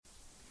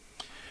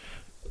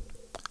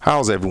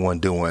How's everyone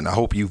doing? I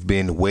hope you've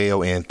been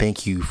well, and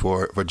thank you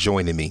for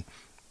joining me.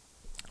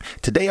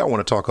 Today I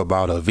want to talk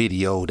about a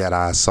video that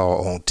I saw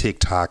on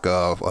TikTok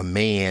of a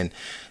man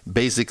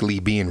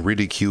basically being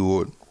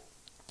ridiculed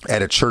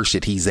at a church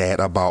that he's at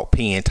about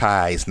paying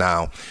tithes.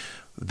 Now,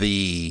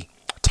 the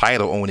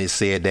title on it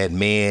said that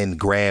man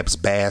grabs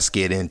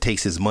basket and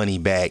takes his money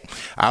back.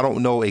 I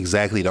don't know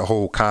exactly the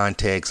whole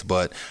context,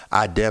 but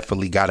I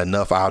definitely got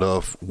enough out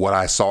of what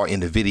I saw in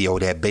the video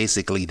that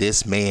basically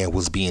this man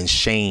was being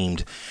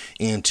shamed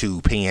into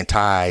paying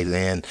tithes,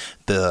 and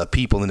the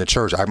people in the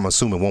church, I'm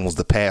assuming one was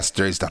the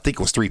pastor. I think it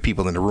was three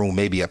people in the room,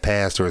 maybe a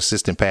pastor,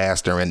 assistant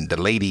pastor, and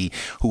the lady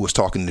who was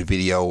talking in the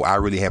video. I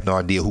really have no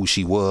idea who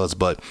she was,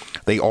 but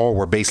they all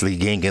were basically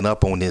ganging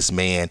up on this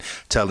man,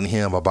 telling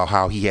him about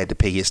how he had to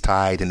pay his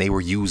tithe, and they were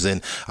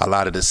using a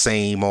lot of the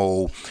same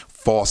old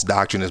false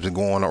doctrine that's been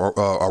going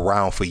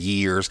around for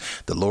years.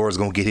 The Lord's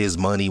going to get his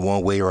money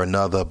one way or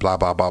another, blah,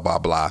 blah, blah, blah,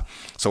 blah.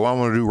 So what I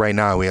want to do right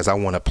now is I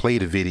want to play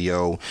the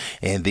video,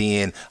 and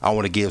then I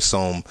want to give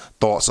some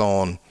thoughts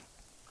on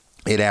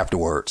it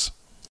afterwards.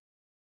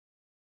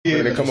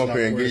 I'm gonna come up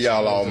here and give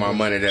y'all all my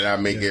money that I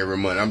make every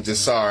month. I'm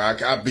just sorry.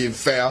 I've been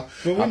foul.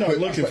 But we're not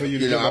looking for you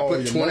to I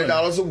put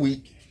 $20 a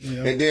week.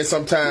 Yeah. And then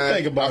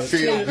sometimes I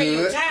feel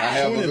good. I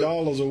have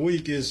 $20 a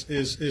week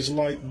is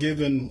like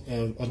giving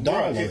a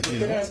dollar.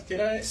 Can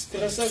I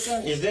say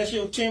something? Is that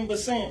your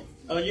 10%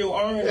 of your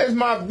earnings? That's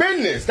my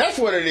business. That's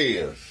what it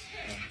is.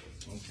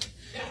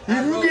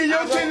 You get your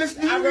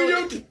 10%.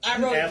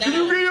 Can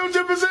you get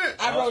your 10%?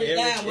 I wrote it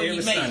down what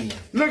you made.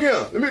 Look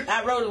here.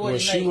 I wrote it what you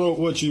made. She wrote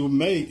what you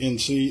make, and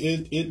see,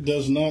 it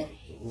does not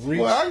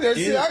reach. Well, I got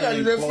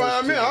to just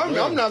find me.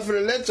 I'm not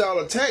gonna let y'all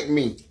attack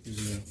me.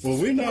 Yeah. Well,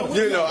 we know.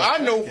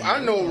 I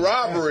know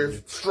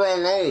robbery,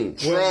 strong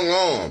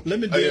arm. Let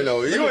me do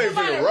you ain't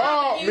finna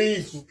rob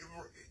me,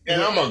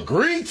 and I'm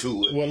agree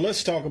to it. Well,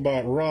 let's talk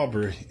about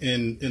robbery.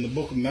 In the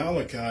book of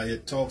Malachi,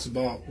 it talks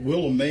about,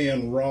 will a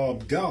man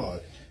rob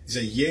God? He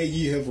said, "Yea,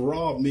 ye have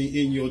robbed me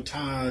in your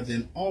tithes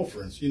and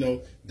offerings."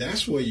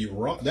 That's where you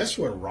rob. That's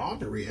where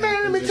robbery happens.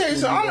 Man, let me tell you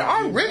something.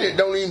 I really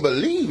don't even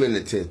believe in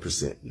the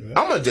 10%. Yeah.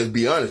 I'm gonna just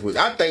be honest with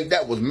you. I think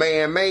that was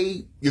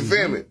man-made. You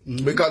feel me?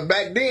 Mm-hmm. Because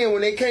back then,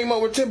 when they came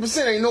up with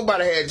 10%, ain't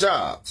nobody had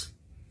jobs.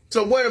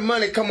 So where did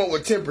money come up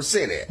with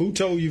 10% at? Who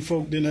told you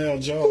folk didn't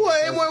have jobs?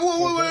 What job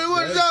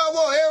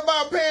was?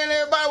 Everybody paying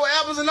everybody with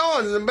apples and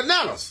oranges and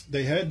bananas.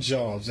 They had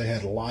jobs. They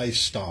had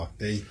livestock.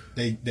 They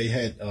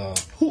had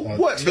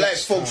what black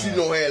folks had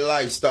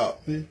livestock?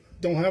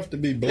 Don't have to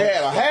be black. They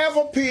had a half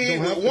a pig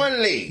with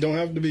one leg. Don't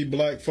have to be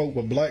black folk,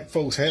 but black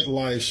folks had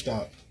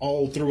livestock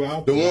all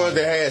throughout. The ones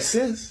that had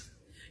sense.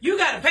 You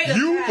got to pay the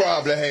You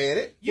probably had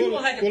it. You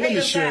don't have to pay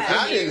the tithe.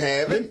 I didn't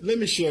have it. Let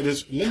me share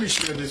this. Let me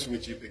share this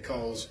with you,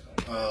 because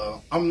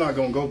I'm not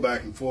gonna go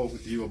back and forth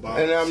with you about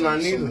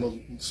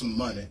some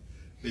money,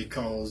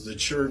 because the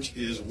church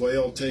is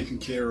well taken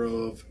care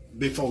of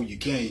before you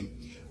came.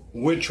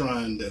 We're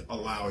trying to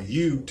allow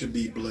you to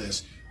be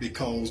blessed,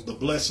 because the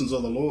blessings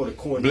of the Lord,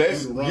 according to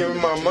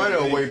giving my money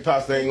away,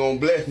 Pastor ain't gonna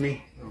bless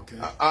me. Okay.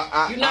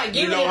 You're not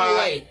giving it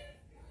away.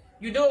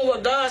 You're doing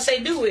what God say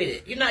do with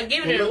it. You're not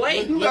giving it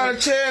away. You got a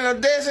chair and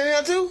a desk in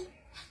here too?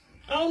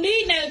 I don't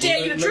need nothing to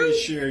tell you the truth. Let me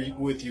share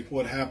with you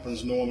what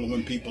happens normally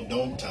when people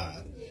don't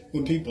tithe.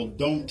 When people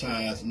don't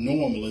tithe,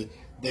 normally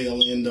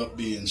they'll end up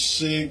being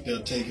sick.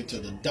 They'll take it to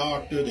the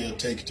doctor. They'll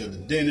take it to the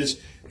dentist.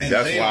 And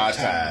that's why I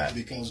tithe.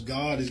 Because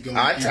God is going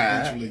to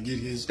eventually get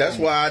his. That's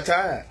why I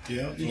tithe.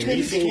 Yeah.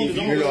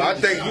 I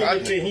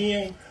think to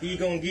him, he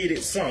gonna get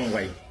it some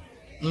way.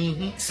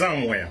 Mm-hmm.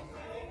 Somewhere.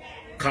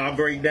 Car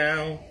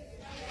breakdown,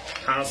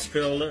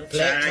 hospital,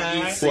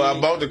 child. Well, I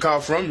bought the car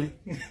from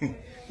you.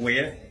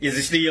 Well, is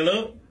it still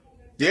up?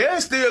 Yeah,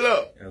 it's still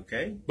up.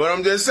 Okay. But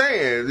I'm just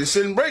saying, it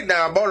shouldn't break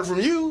down. I bought it from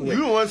you.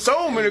 You the one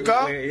sold me the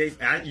car.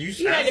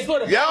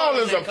 Y'all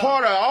is a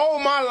part of all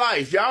my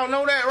life. Y'all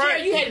know that, right?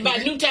 Yeah, you had to buy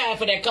new tire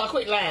for that car.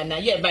 Quit lying now.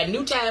 You had to buy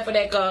new tire for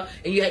that car,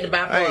 and you had to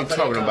buy part I ain't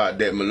talking about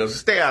that, Melissa.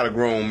 Stay out of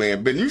grown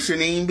man. But you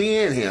shouldn't even be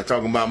in here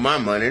talking about my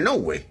money. No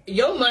way.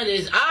 Your money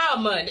is our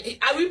money.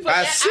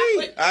 I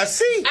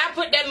see. I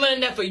put that money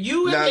there for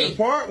you and me. Now, the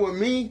part with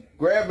me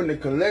grabbing the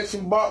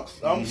collection box,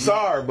 I'm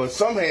sorry, but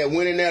some had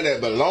went in there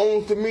that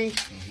belongs to me,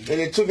 and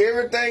it took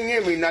everything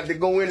in me not to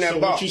go in that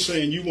box. So what you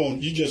saying,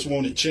 you just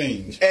want to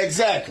change.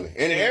 Exactly.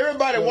 And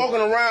everybody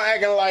walking around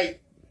acting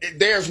like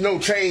there's no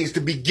change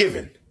to be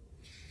given.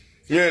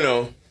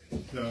 Yeah.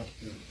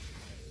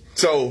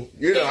 So,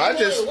 I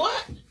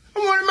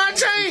wanted my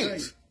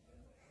change.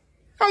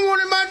 I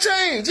wanted my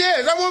change.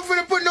 Yes, I wasn't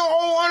finna put no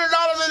whole $100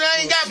 and I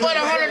ain't got but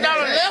 $100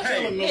 left.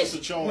 Tell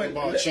Mr. Chong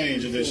about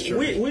change in this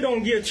church. We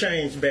don't get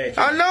change back.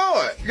 I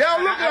know it.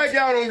 Y'all look like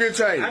y'all don't get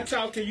change. I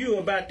talked to you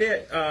about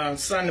that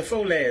Sunday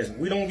before last.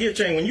 We don't get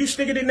change. When you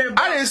stick it in that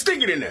box, I didn't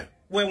stick it in there.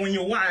 Well, when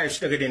your wife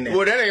stuck it in there.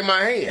 Well, that ain't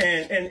my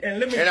hand.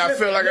 And I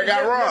feel like I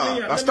got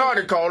robbed. I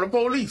started calling the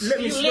police. Let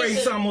me spray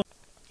some.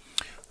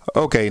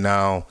 Okay,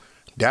 now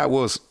that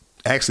was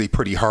actually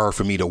pretty hard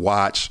for me to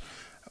watch.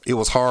 It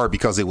was hard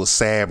because it was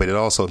sad, but it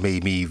also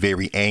made me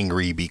very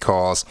angry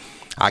because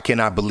I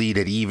cannot believe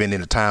that even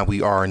in the time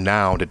we are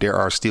now, that there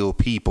are still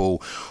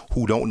people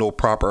who don't know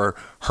proper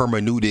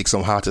hermeneutics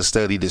on how to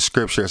study the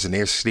scriptures, and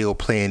they're still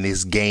playing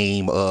this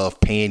game of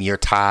paying your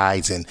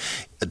tithes and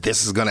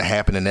this is going to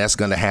happen and that's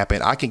going to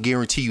happen. I can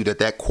guarantee you that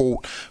that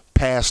quote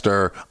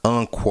pastor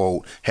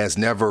unquote has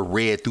never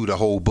read through the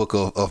whole book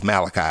of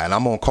Malachi, and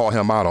I'm gonna call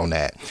him out on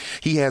that.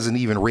 He hasn't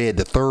even read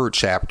the 3rd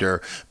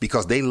chapter,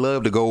 because they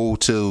love to go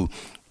to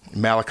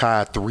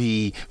Malachi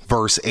 3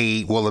 verse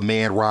 8, will a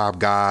man rob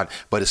God?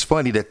 But it's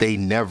funny that they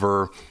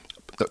never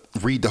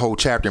read the whole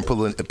chapter and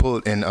put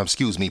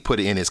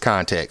it in its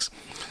context.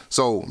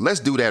 So let's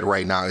do that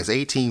right now. It's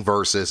 18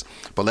 verses,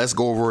 but let's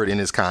go over it in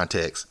its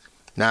context.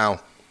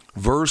 Now,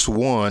 verse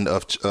 1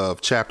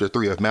 of chapter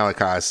 3 of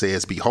Malachi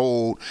says,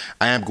 "Behold,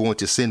 I am going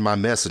to send my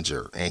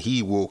messenger, and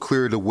he will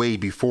clear the way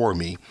before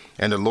me.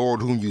 And the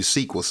Lord whom you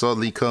seek will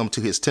suddenly come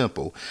to his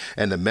temple,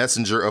 and the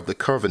messenger of the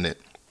covenant,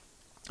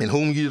 in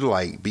whom you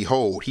delight,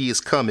 behold, he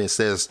is coming,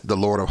 says the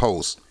Lord of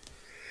hosts."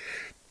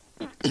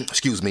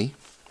 Excuse me.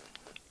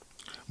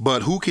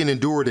 "But who can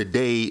endure the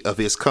day of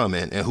his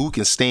coming, and who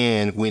can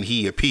stand when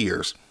he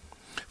appears?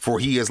 For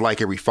he is like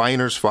a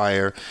refiner's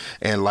fire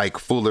and like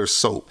fuller's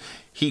soap.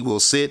 He will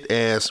sit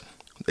as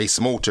a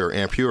smelter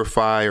and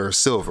purifier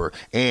silver,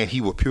 and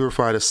he will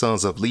purify the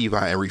sons of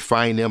Levi and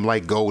refine them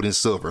like gold and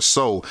silver,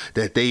 so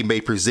that they may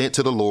present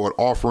to the Lord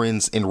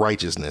offerings in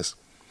righteousness.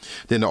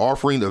 Then the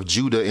offering of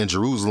Judah and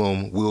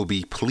Jerusalem will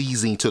be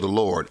pleasing to the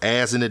Lord,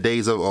 as in the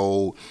days of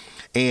old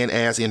and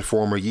as in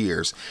former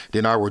years.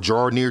 Then I will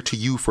draw near to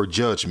you for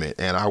judgment,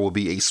 and I will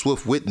be a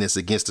swift witness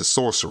against the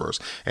sorcerers,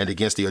 and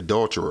against the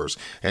adulterers,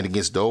 and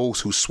against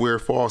those who swear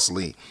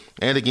falsely,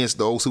 and against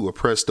those who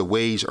oppress the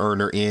wage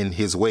earner in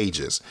his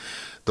wages,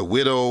 the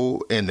widow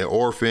and the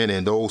orphan,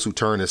 and those who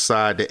turn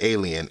aside the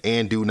alien,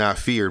 and do not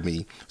fear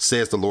me,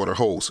 says the Lord of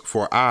hosts.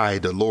 For I,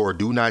 the Lord,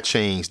 do not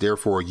change.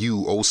 Therefore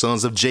you, O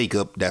sons of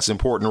Jacob," that's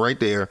important right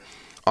there,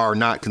 "are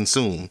not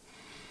consumed.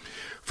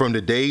 From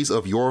the days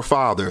of your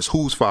fathers,"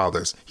 whose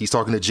fathers? He's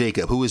talking to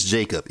Jacob. Who is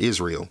Jacob?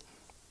 Israel.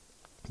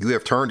 "You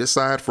have turned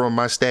aside from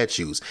my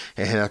statutes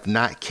and have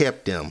not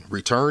kept them.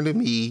 Return to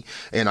me,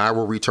 and I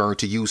will return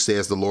to you,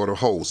 says the Lord of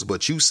hosts.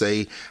 But you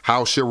say,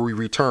 how shall we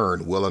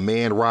return? Will a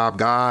man rob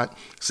God?"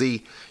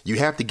 See, you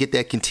have to get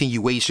that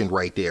continuation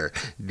right there.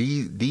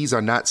 These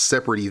are not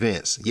separate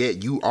events.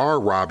 Yet you are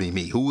robbing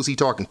me. Who is he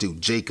talking to?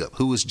 Jacob.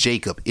 Who is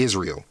Jacob?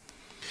 Israel.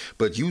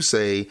 "But you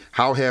say,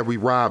 how have we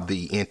robbed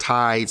thee? In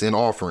tithes and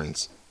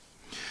offerings.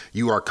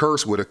 You are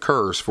cursed with a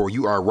curse, for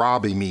you are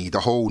robbing me,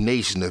 the whole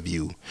nation of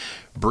you.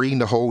 Bring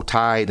the whole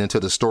tithe into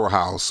the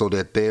storehouse, so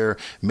that there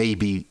may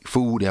be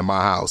food in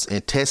my house,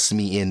 and test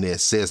me in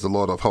this, says the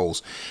Lord of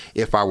hosts,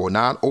 if I will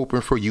not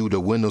open for you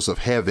the windows of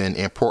heaven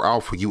and pour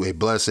out for you a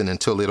blessing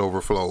until it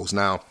overflows."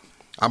 Now,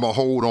 I'm going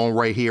to hold on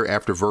right here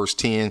after verse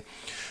 10.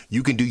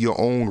 You can do your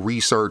own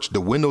research.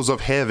 The windows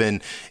of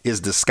heaven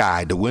is the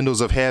sky. The windows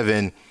of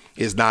heaven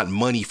is not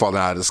money falling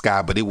out of the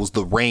sky, but it was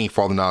the rain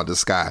falling out of the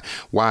sky.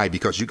 Why?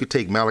 Because you could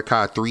take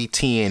Malachi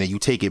 3:10 and you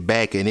take it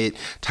back, and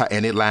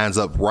it lines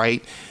up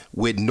right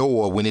with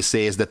Noah when it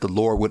says that the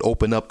Lord would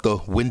open up the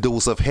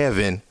windows of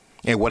heaven.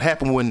 And what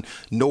happened when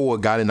Noah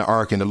got in the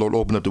ark and the Lord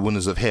opened up the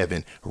windows of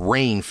heaven?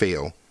 Rain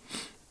fell.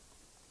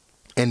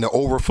 And the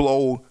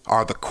overflow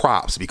are the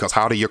crops, because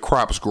how do your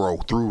crops grow?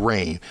 Through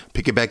rain.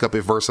 Pick it back up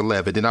at verse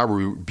 11. "Then I will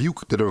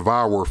rebuke the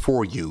devourer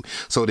for you,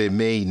 so that it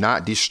may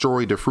not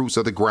destroy the fruits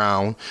of the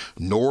ground,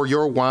 nor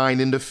your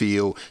wine in the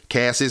field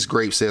cast its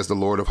grapes, says the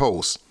Lord of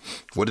hosts."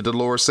 What did the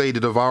Lord say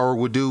the devourer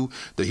would do?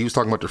 That he was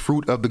talking about the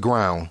fruit of the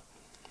ground.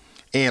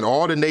 "And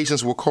all the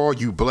nations will call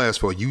you blessed,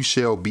 for you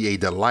shall be a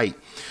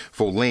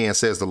delightful land,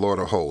 says the Lord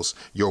of hosts.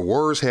 Your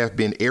words have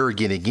been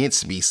arrogant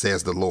against me,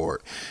 says the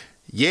Lord.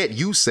 Yet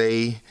you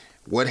say,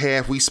 what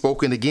have we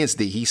spoken against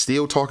thee?" He's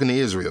still talking to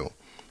Israel.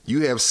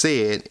 "You have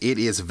said, it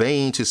is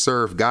vain to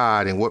serve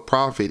God, and what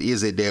profit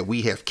is it that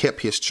we have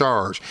kept his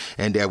charge,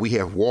 and that we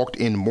have walked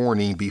in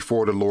mourning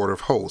before the Lord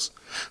of hosts?"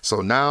 So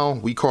now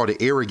we call the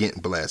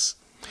arrogant blessed.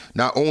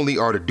 Not only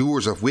are the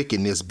doers of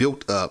wickedness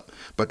built up,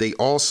 but they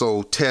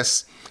also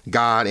test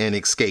God and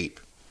escape.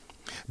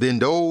 "Then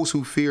those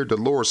who feared the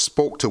Lord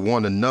spoke to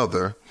one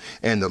another,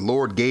 and the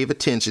Lord gave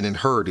attention and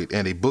heard it,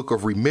 and a book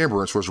of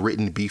remembrance was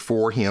written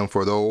before him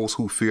for those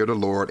who fear the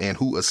Lord and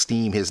who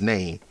esteem his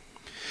name.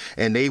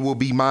 And they will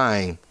be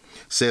mine,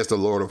 says the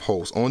Lord of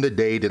hosts, on the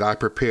day that I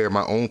prepare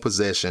my own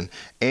possession,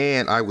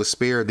 and I will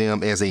spare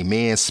them as a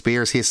man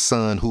spares his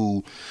son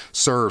who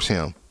serves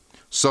him.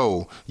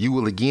 So you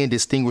will again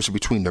distinguish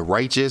between the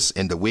righteous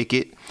and the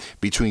wicked,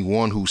 between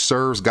one who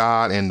serves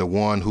God and the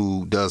one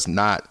who does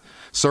not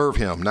serve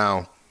him."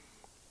 Now,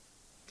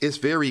 it's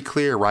very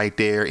clear right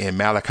there in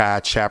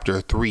Malachi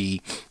chapter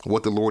 3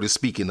 what the Lord is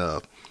speaking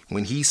of.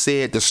 When he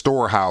said the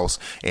storehouse,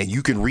 and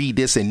you can read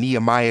this in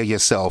Nehemiah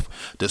yourself,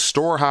 the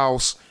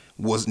storehouse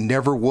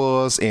never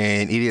was,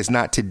 and it is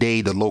not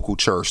today, the local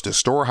church. The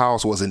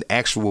storehouse was an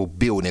actual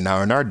building.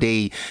 Now, in our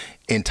day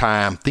and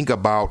time, think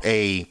about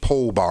a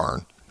pole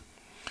barn.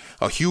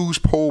 A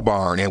huge pole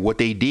barn, and what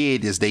they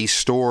did is they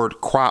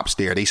stored crops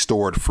there. They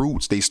stored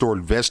fruits, they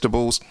stored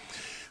vegetables,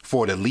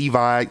 for the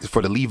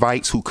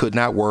Levites who could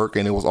not work,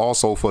 and it was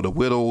also for the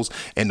widows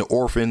and the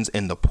orphans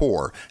and the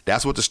poor.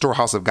 That's what the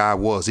storehouse of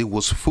God was. It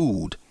was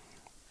food.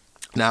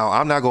 Now,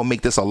 I'm not going to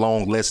make this a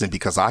long lesson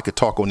because I could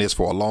talk on this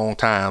for a long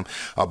time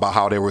about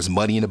how there was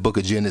money in the book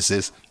of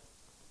Genesis.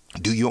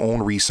 Do your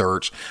own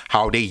research,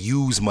 how they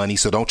use money.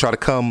 So don't try to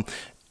come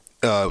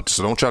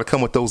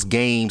with those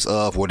games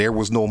of, well, there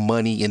was no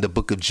money in the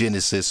book of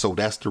Genesis. So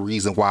that's the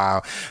reason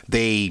why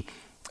they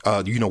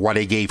why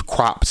they gave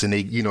crops and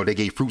they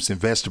gave fruits and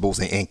vegetables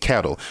and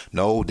cattle.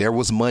 No, there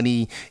was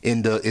money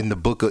in the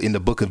book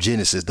of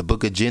Genesis. The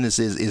book of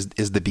Genesis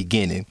is the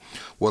beginning.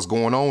 What's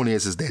going on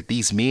is that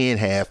these men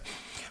have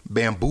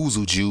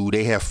bamboozled you.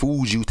 They have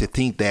fooled you to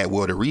think that,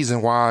 well, the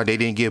reason why they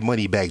didn't give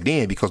money back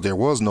then because there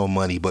was no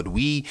money, but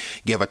we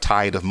give a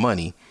tithe of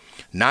money.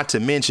 Not to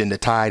mention the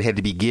tithe had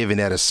to be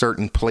given at a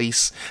certain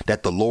place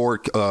that the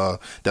Lord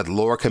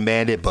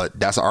commanded, but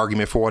that's an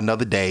argument for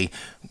another day.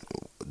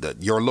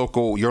 Your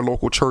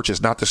local church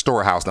is not the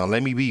storehouse. Now,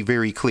 let me be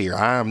very clear.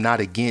 I am not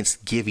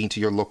against giving to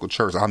your local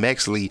church. I'm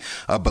actually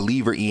a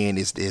believer in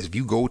is if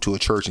you go to a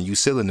church and you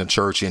sit in the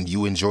church and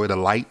you enjoy the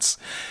lights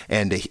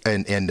and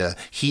the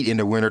heat in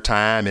the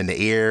wintertime and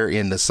the air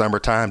in the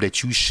summertime,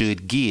 that you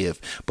should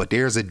give. But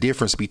there's a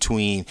difference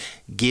between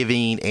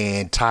giving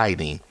and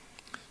tithing.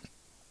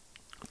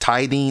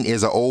 Tithing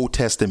is an Old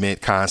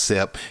Testament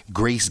concept.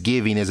 Grace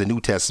giving is a New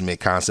Testament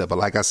concept. But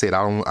like I said,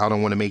 I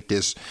don't want to make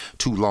this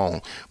too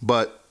long.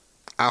 But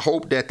I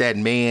hope that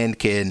man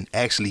can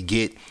actually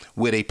get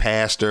with a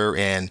pastor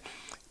and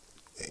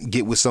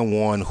get with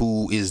someone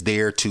who is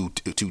there to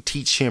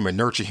teach him and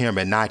nurture him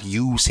and not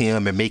use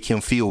him and make him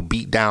feel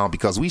beat down,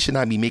 because we should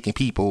not be making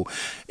people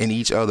and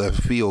each other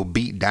feel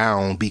beat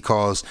down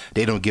because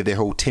they don't give their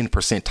whole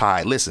 10%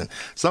 tithe. Listen,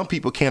 some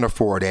people can't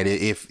afford that.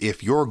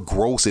 If your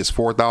gross is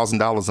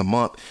 $4,000 a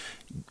month,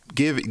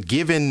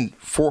 giving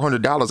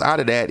 $400 out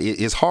of that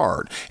is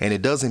hard, and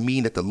it doesn't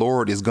mean that the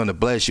Lord is going to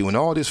bless you. And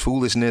all this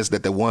foolishness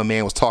that the one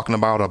man was talking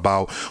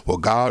about, well,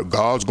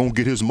 God's going to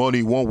get his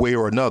money one way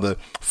or another.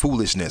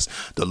 Foolishness.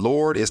 The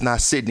Lord is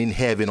not sitting in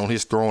heaven on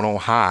his throne on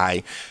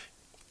high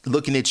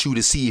looking at you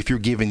to see if you're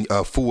giving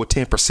a full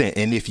 10%.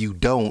 And if you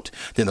don't,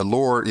 then the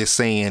Lord is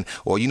saying,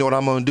 well, you know what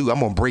I'm going to do? I'm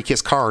going to break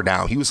his car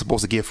down. He was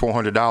supposed to give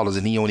 $400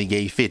 and he only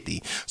gave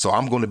 $50. So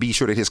I'm going to be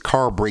sure that his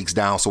car breaks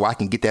down so I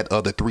can get that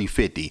other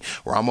 $350.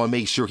 Or I'm going to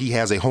make sure he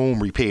has a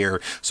home repair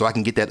so I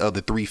can get that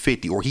other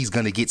 $350. Or he's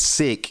going to get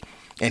sick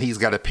and he's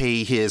got to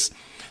pay his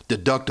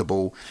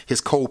deductible,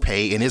 his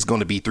copay, and it's going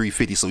to be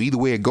 $350. So either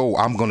way it go,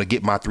 I'm going to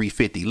get my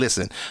 $350.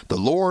 Listen, the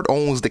Lord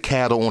owns the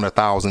cattle on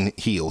 1,000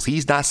 hills.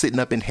 He's not sitting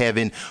up in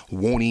heaven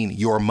wanting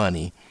your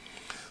money.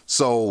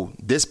 So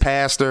this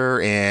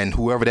pastor and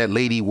whoever that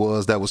lady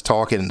was that was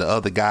talking, and the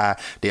other guy,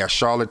 they are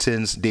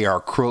charlatans, they are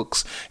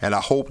crooks, and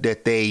I hope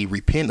that they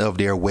repent of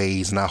their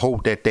ways, and I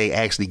hope that they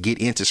actually get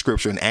into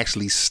scripture and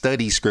actually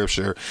study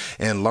scripture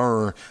and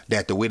learn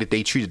that the way that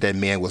they treated that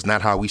man was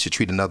not how we should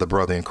treat another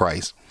brother in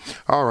Christ.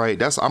 All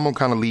right, I'm gonna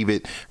kind of leave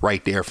it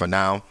right there for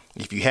now.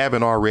 If you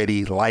haven't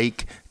already,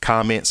 like,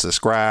 comment,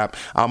 subscribe.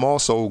 I'm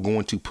also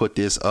going to put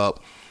this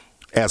up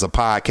as a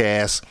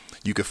podcast.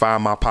 You can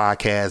find my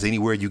podcast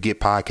anywhere you get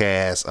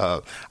podcasts,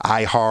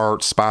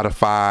 iHeart,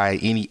 Spotify,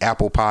 any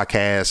Apple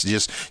podcasts.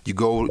 Just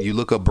you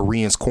look up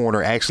Berean's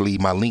Corner. Actually,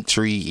 my link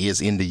tree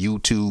is in the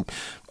YouTube.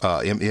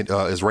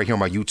 It's right here on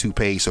my YouTube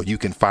page, so you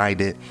can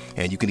find it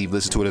and you can even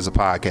listen to it as a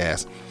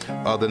podcast.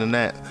 Other than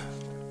that,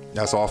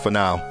 that's all for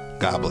now.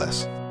 God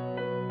bless.